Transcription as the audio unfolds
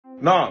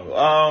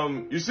Now,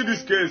 you see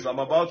this case I'm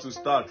about to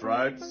start,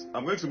 right?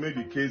 I'm going to make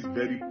the case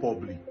very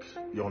public,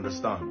 you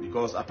understand?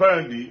 Because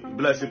apparently,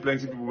 let's say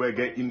plenty of people will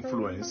get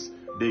influence,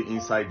 they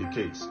inside the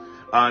case.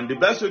 And the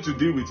best way to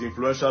deal with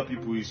influential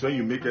people is when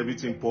you make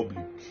everything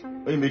public.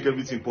 When you make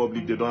everything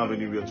public, they don't have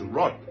anywhere to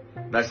run.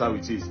 That's how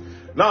it is.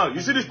 Now,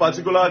 you see this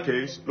particular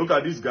case, look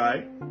at this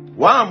guy.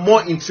 Why I'm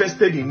more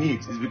interested in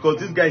it is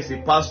because this guy is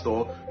a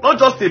pastor, not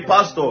just a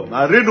pastor,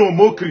 now Reno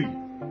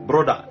Omokri,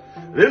 brother.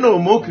 Reno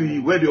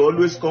Omokri, where they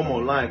always come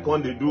online,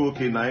 come they do,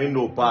 okay, now ain't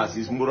no pass,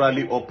 he's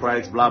morally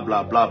upright, blah,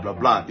 blah, blah, blah,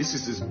 blah. This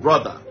is his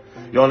brother.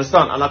 You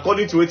understand? And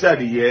according to it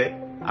the year,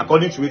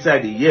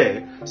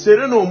 say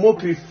Reno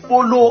Omokri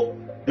follow,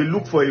 they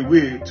look for a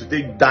way to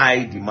take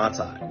die the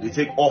matter. They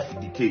take off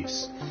the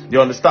case. You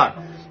understand?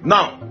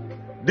 Now,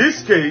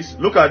 this case,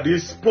 look at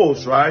this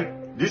post,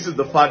 right? This is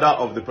the father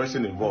of the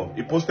person involved.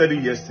 He posted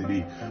it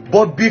yesterday.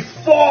 But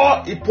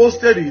before he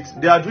posted it,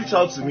 they had reached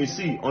out to me,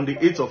 see, on the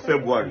 8th of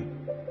February.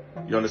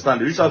 You understand?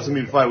 They reached out to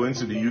me before I went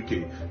to the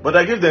UK. But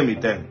I gave them a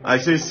 10. I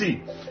say,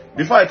 see,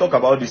 before I talk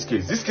about this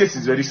case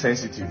is very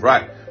sensitive,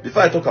 right?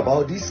 Before I talk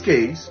about this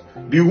case,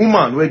 the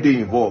woman where they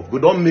involved, we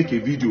don't make a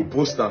video,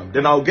 post them.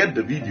 Then I'll get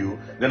the video,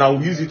 then I'll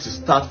use it to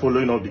start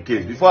following up the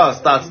case. Before I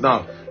start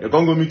now, you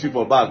can't go meet you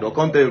for back. They'll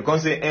come tell you,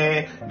 can't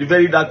say, the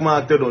very dark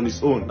man acted on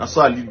his own. That's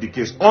why I leave the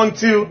case.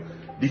 Until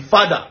the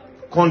father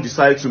can't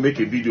decide to make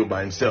a video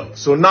by himself.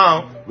 So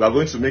now, we are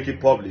going to make it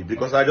public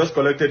because I just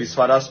collected his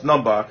father's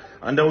number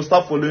and then we'll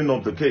start following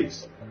up the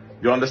case.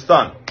 You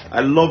understand? I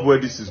love where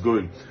this is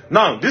going.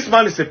 Now, this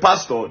man is a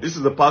pastor. This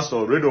is the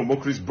pastor, Reno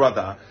Omokri's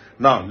brother.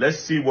 Now, let's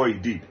see what he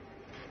did.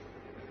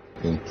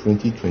 In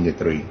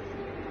 2023,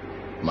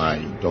 my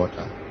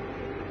daughter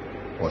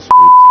was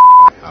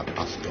raped by her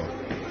pastor,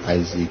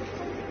 Isaac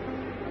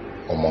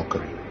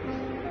Omokri.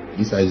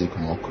 This Isaac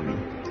Omokri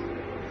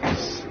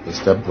is a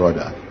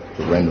stepbrother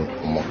to Reno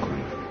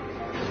Omokri.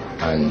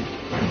 And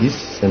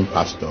this same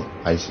pastor,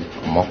 Isaac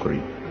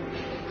Omokri,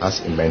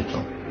 has a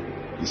mentor.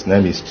 His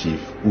name is Chief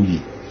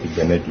Uyi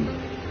Ibenedu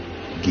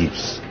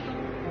Gibbs.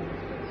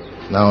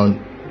 Now,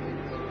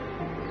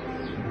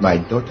 my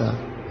daughter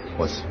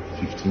was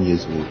 15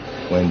 years old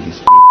when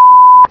this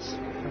was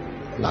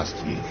last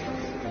year.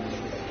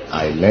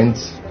 I learned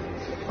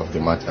of the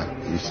matter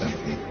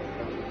recently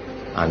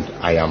and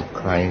I am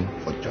crying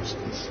for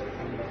justice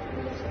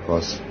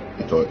because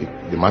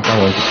the matter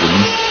went to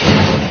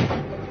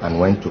police and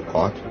went to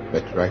court,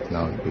 but right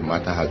now the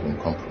matter has been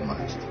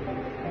compromised.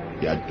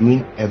 They are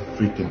doing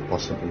everything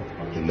possible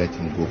to let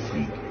him go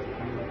free.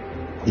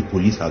 The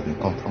police has been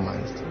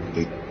compromised.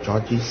 The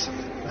judges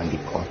and the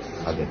court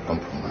have been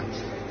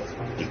compromised.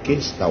 The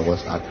case that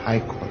was at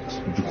High Court,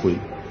 Dukwe,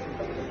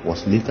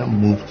 was later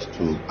moved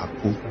to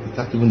Apu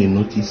without even a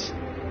notice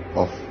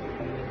of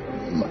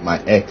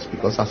my ex,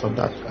 because as of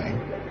that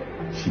time,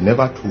 she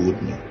never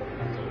told me.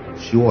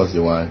 She was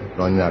the one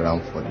running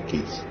around for the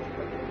case.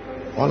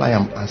 All I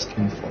am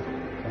asking for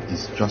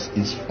is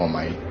justice for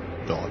my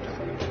daughter.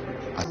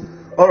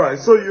 Alright,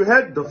 so you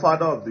heard the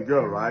father of the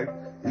girl, right?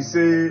 He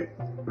say,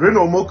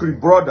 Reno Omokri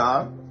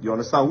brother, you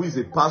understand, who is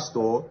a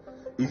pastor,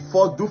 he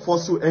do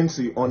forceful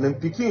entry on them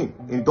Peking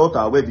in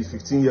daughter where be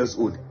 15 years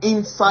old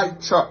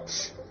inside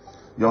church.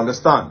 You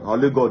understand?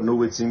 Only God know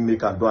what thing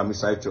make her do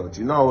inside church.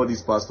 You know how all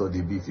these pastors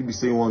they be. If you be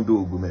saying one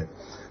do man.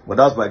 But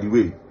that's by the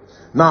way.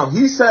 Now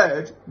he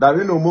said that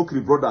Reno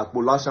Omokri brother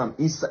Polash him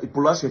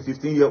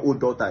 15-year-old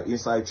daughter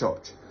inside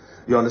church.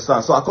 You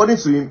understand? So according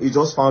to him, he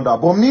just found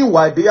out. But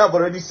meanwhile, they have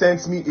already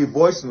sent me a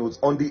voice note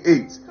on the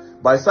 8th.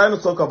 But I decided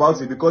to talk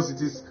about it because it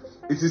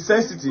is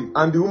sensitive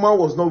and the woman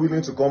was not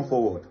willing to come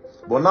forward.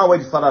 But now when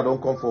the father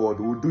don't come forward,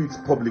 we'll do it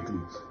publicly.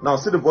 Now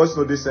see the voice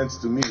note they sent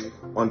to me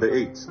on the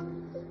 8th.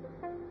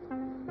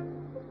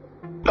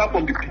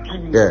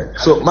 Yeah.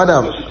 So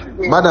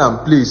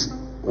madam, please.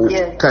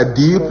 Yes.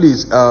 Do you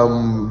please,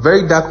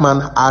 very dark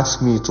man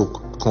asked me to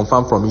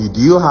confirm from you. Do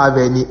you have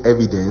any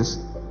evidence?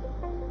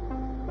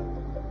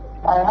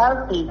 I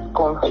have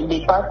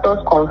the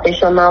pastor's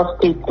confessional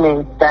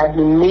statement that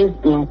he made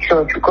in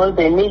church because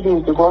they made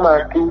him to come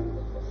and do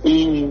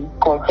the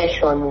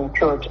confession in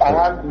church. I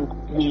have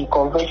the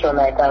confession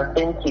I can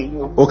send to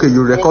you. Okay,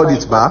 you record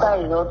it back?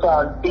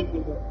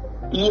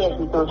 Yes,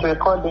 it was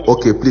recorded.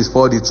 Okay, please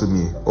forward it to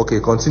me. Okay,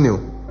 continue.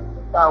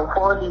 I'll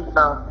forward it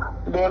now.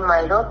 Then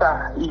my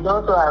daughter is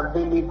also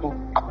available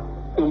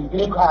to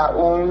give her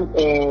own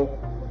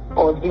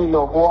ordeal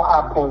of what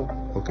happened.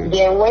 Okay.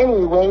 Then when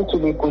we went to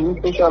the police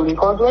station,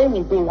 because when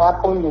the thing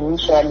happened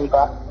initially,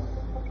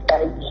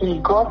 he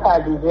got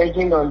her the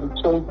virgin on the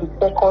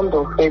 22nd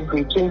of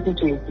February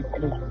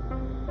 2023.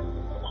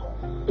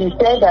 He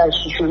said that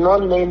she should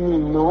not let me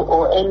know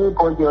or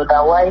anybody,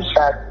 otherwise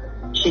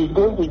she's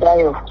going to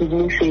die of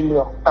kidney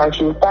failure and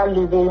she'll start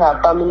losing her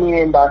family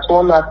members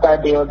one after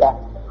the other.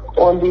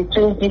 on the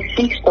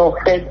 26th of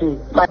February.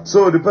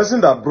 So the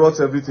person that brought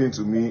everything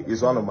to me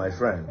is one of my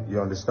friends,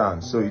 you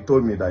understand? So he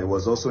told me that he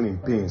was also in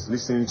pains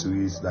listening to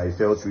it, that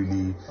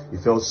he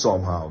felt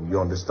somehow, you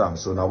understand?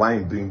 So now why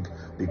he bring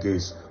the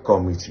case,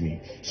 come with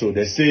me. So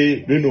they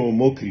say Reno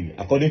Omokri,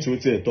 according to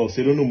what they talk,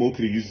 say Reno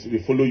Omokri they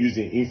follow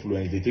using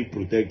influence, they take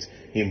protect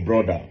him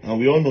brother. And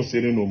we all know say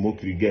Reno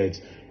Omokri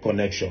gets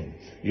connection,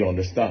 you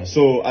understand?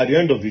 So at the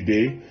end of the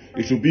day,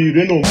 it should be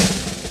Reno